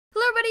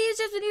it's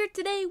Justin here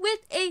today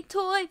with a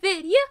toy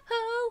video.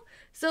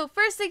 So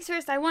first things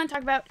first, I want to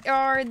talk about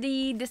are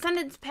the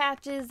Descendants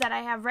patches that I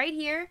have right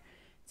here.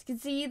 As you can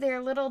see,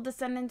 they're little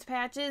Descendants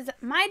patches.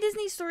 My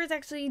Disney stores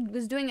actually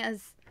was doing a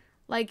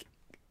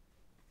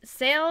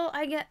sale,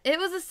 I guess. It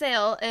was a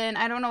sale, and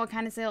I don't know what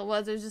kind of sale it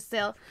was. It was just a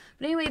sale.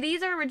 But anyway,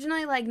 these are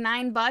originally like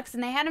 $9,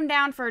 and they had them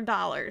down for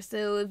 $1.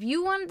 So if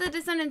you want the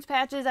Descendants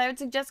patches, I would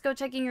suggest go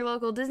checking your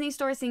local Disney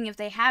store, seeing if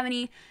they have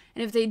any,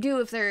 and if they do,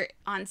 if they're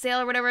on sale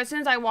or whatever. As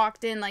soon as I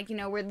walked in, like, you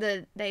know, where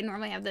they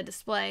normally have the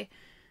display,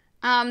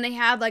 they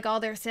had like all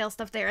their sale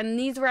stuff there, and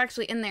these were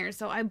actually in there.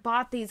 So I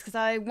bought these because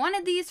I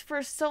wanted these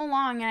for so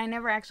long, and I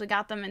never actually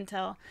got them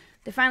until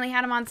they finally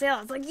had them on sale.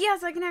 I was like,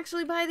 yes, I can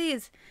actually buy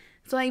these.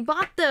 So I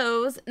bought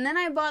those, and then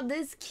I bought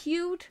this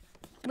cute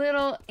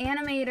little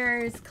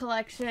Animators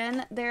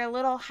collection, their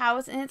little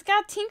house, and it's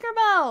got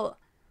Tinkerbell.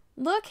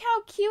 Look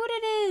how cute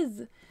it is.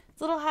 This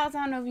little house,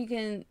 I don't know if you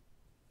can,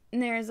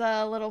 and there's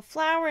a little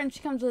flower, and she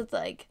comes with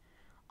like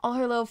all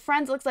her little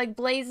friends. It looks like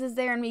Blaze is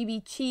there, and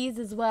maybe Cheese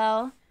as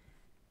well.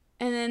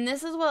 And then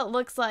this is what it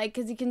looks like,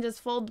 because you can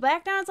just fold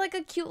back down. It's like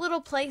a cute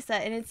little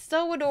playset, and it's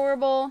so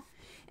adorable.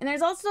 And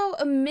there's also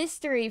a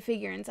mystery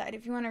figure inside.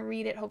 If you want to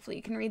read it, hopefully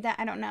you can read that.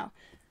 I don't know.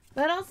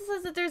 But it also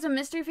says that there's a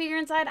mystery figure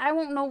inside. I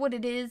won't know what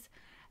it is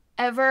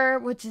ever,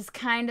 which is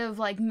kind of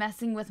like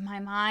messing with my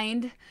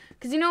mind.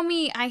 Because you know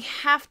me, I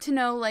have to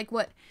know like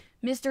what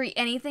mystery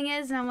anything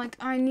is. And I'm like,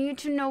 I need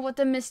to know what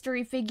the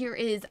mystery figure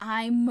is.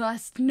 I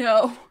must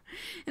know.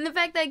 And the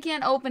fact that I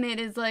can't open it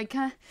is like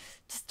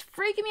just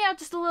freaking me out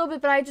just a little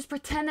bit. But I just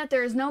pretend that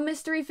there is no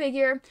mystery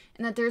figure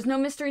and that there's no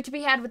mystery to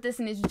be had with this,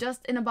 and it's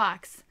just in a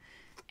box.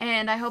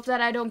 And I hope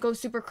that I don't go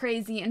super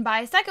crazy and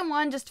buy a second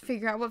one just to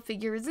figure out what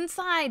figure is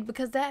inside,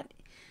 because that's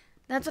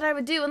what I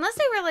would do. Unless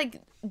they were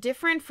like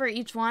different for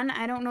each one.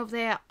 I don't know if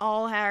they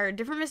all are a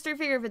different mystery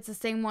figure, if it's the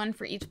same one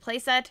for each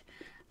playset.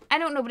 I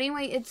don't know, but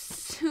anyway, it's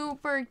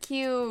super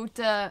cute.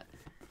 And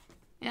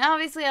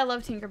obviously I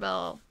love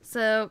Tinkerbell,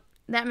 so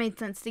that made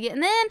sense to get.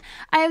 And then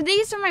I have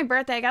these for my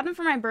birthday. I got them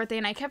for my birthday,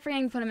 and I kept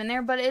forgetting to put them in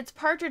there, but it's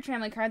Partridge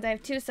family cards. I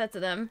have 2 sets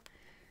of them.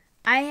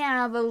 I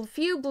have a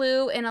few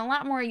blue and a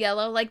lot more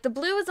yellow. Like, the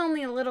blue is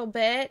only a little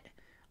bit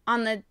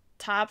on the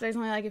top. There's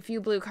only like a few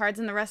blue cards,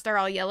 and the rest are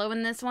all yellow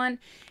in this one.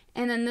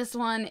 And then this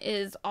one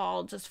is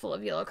all just full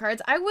of yellow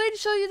cards. I would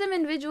show you them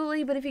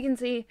individually, but if you can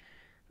see,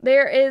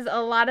 there is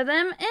a lot of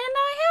them. And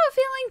I have a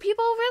feeling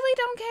people really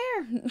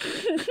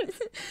don't care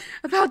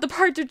about the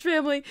Partridge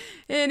family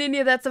and any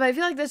of that stuff. I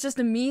feel like that's just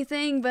a me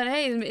thing. But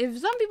hey, if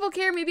some people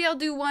care, maybe I'll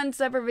do one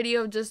separate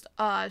video just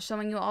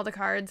showing you all the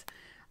cards.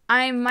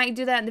 I might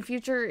do that in the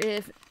future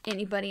if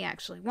anybody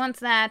actually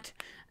wants that.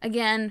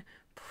 Again,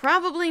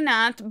 probably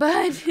not,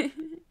 but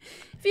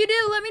if you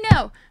do, let me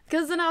know,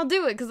 because then I'll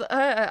do it, because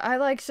I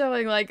like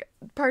showing, like,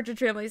 Partridge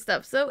family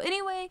stuff. So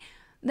anyway,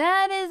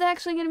 that is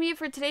actually going to be it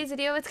for today's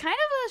video. It's kind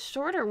of a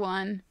shorter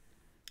one,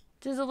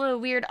 which is a little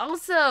weird.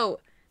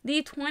 Also,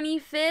 the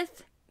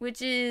 25th,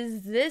 which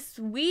is this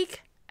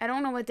week, I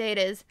don't know what day it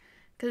is,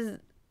 because...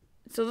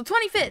 So the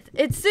 25th,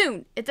 it's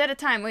soon. It's at a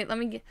time. Wait, let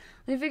me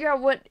figure out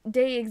what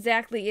day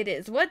exactly it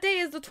is. What day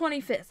is the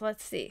 25th?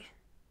 Let's see.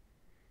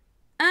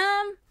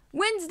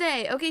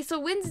 Wednesday. Okay, so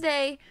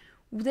Wednesday,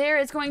 there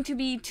is going to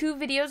be 2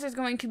 videos. There's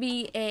going to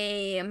be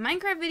a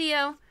Minecraft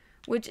video,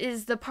 which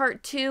is the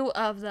part 2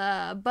 of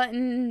the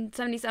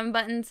 77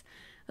 buttons.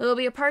 There'll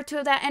be a part 2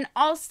 of that. And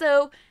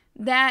also,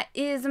 that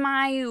is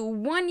my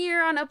 1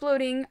 year on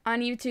uploading on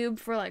YouTube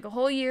for like a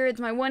whole year.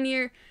 It's my 1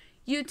 year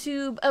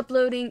YouTube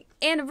uploading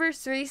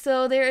anniversary,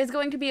 so there is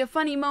going to be a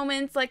funny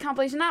moments like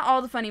compilation, not all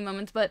the funny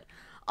moments, but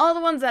all the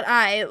ones that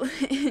I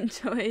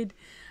enjoyed,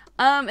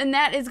 and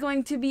that is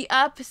going to be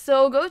up,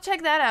 so go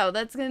check that out.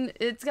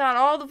 It's got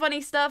all the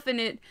funny stuff, and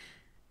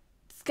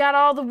it's got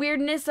all the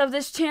weirdness of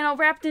this channel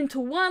wrapped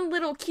into one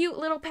little cute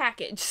little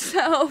package.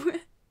 So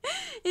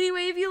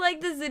anyway, if you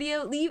like this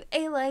video, leave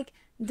a like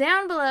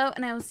down below,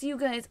 and I will see you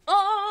guys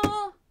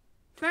all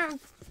tomorrow.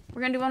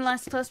 We're gonna do one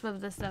last close-up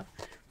of this stuff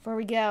before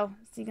we go,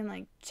 so you can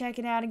like check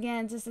it out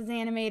again. Just as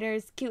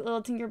Animators, cute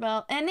little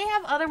Tinkerbell, and they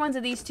have other ones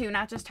of these too,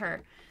 not just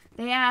her.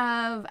 They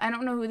have, I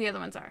don't know who the other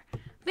ones are,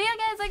 but yeah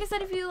guys, like I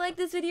said, if you like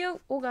this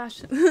video, oh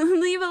gosh,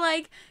 leave a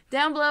like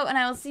down below, and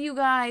I will see you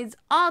guys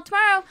all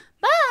tomorrow.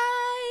 Bye.